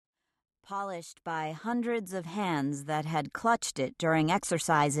polished by hundreds of hands that had clutched it during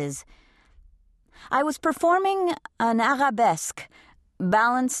exercises. I was performing an arabesque,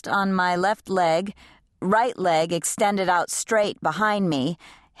 balanced on my left leg, right leg extended out straight behind me,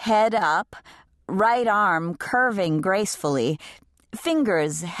 head up, right arm curving gracefully,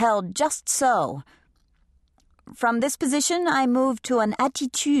 fingers held just so. From this position, I moved to an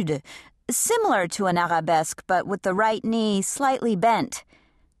attitude, similar to an arabesque, but with the right knee slightly bent.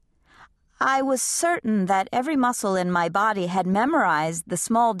 I was certain that every muscle in my body had memorized the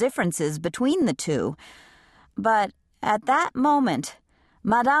small differences between the two. But at that moment,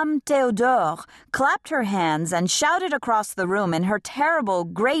 Madame Théodore clapped her hands and shouted across the room in her terrible,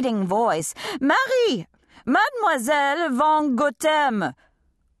 grating voice, "Marie! Mademoiselle Van Gotham!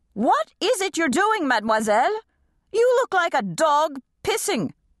 What is it you're doing, mademoiselle? You look like a dog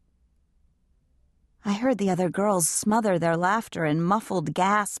pissing." I heard the other girls smother their laughter in muffled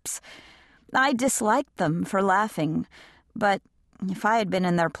gasps. I disliked them for laughing, but if I had been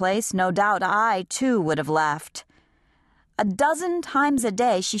in their place, no doubt I, too, would have laughed. 12 times a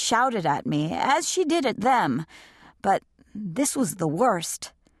day she shouted at me, as she did at them, but this was the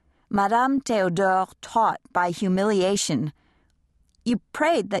worst. Madame Théodore taught by humiliation. You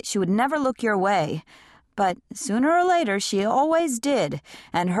prayed that she would never look your way, but sooner or later she always did,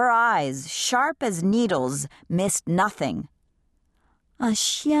 and her eyes, sharp as needles, missed nothing. Un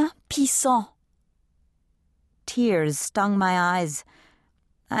chien pissant. Tears stung my eyes.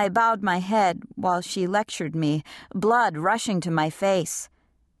 I bowed my head while she lectured me, blood rushing to my face.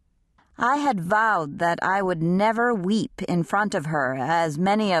 I had vowed that I would never weep in front of her, as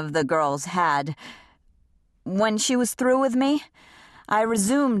many of the girls had. When she was through with me, I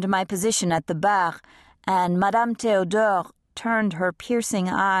resumed my position at the bar, and Madame Théodore turned her piercing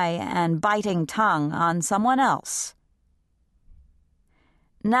eye and biting tongue on someone else.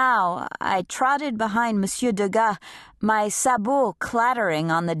 Now I trotted behind Monsieur Degas, my sabots clattering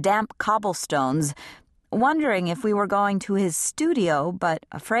on the damp cobblestones, wondering if we were going to his studio, but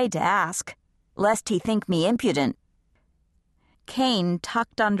afraid to ask, lest he think me impudent. Cane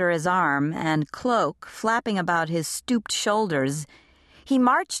tucked under his arm and cloak flapping about his stooped shoulders, he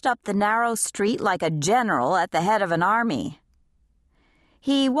marched up the narrow street like a general at the head of an army.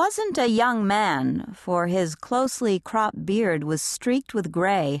 He wasn't a young man, for his closely cropped beard was streaked with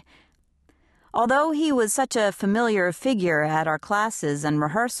gray. Although he was such a familiar figure at our classes and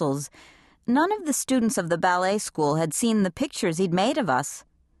rehearsals, none of the students of the ballet school had seen the pictures he'd made of us.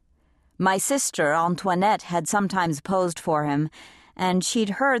 My sister, Antoinette, had sometimes posed for him, and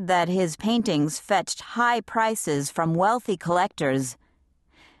she'd heard that his paintings fetched high prices from wealthy collectors.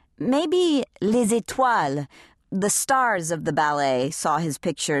 Maybe Les Étoiles, the stars of the ballet, saw his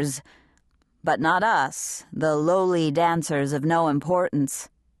pictures, but not us, the lowly dancers of no importance.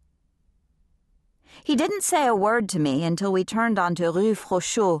 He didn't say a word to me until we turned onto Rue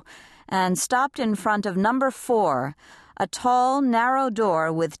Frochot and stopped in front of number 4, a tall, narrow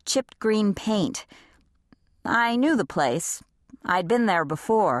door with chipped green paint. I knew the place. I'd been there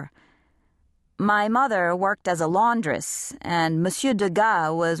before. My mother worked as a laundress, and Monsieur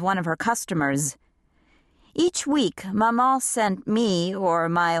Degas was one of her customers. Each week, Maman sent me or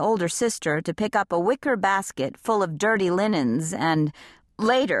my older sister to pick up a wicker basket full of dirty linens and,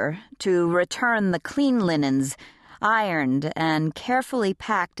 later, to return the clean linens, ironed and carefully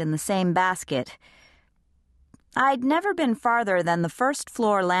packed in the same basket. I'd never been farther than the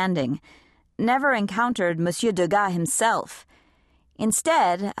first-floor landing, never encountered Monsieur Degas himself.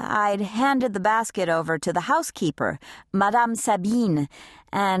 Instead, I'd handed the basket over to the housekeeper, Madame Sabine,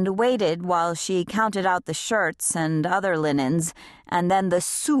 and waited while she counted out the shirts and other linens, and then the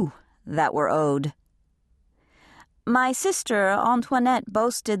sous that were owed. My sister, Antoinette,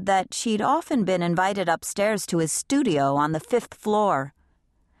 boasted that she'd often been invited upstairs to his studio on the 5th floor.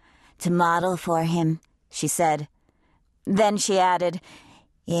 "To model for him," she said. Then she added,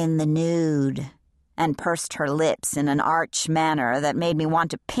 "in the nude," and pursed her lips in an arch manner that made me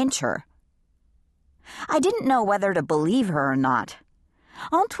want to pinch her. I didn't know whether to believe her or not.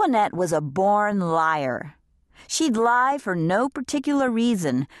 Antoinette was a born liar. She'd lie for no particular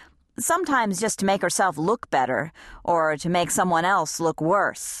reason, sometimes just to make herself look better, or to make someone else look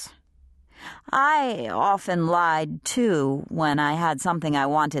worse. I often lied, too, when I had something I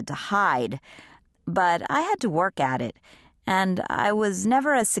wanted to hide, but I had to work at it, and I was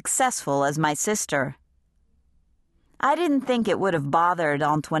never as successful as my sister. I didn't think it would have bothered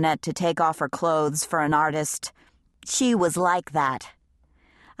Antoinette to take off her clothes for an artist. She was like that.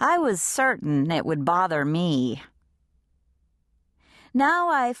 I was certain it would bother me. Now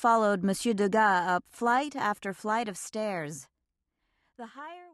I followed Monsieur Degas up flight after flight of stairs. The higher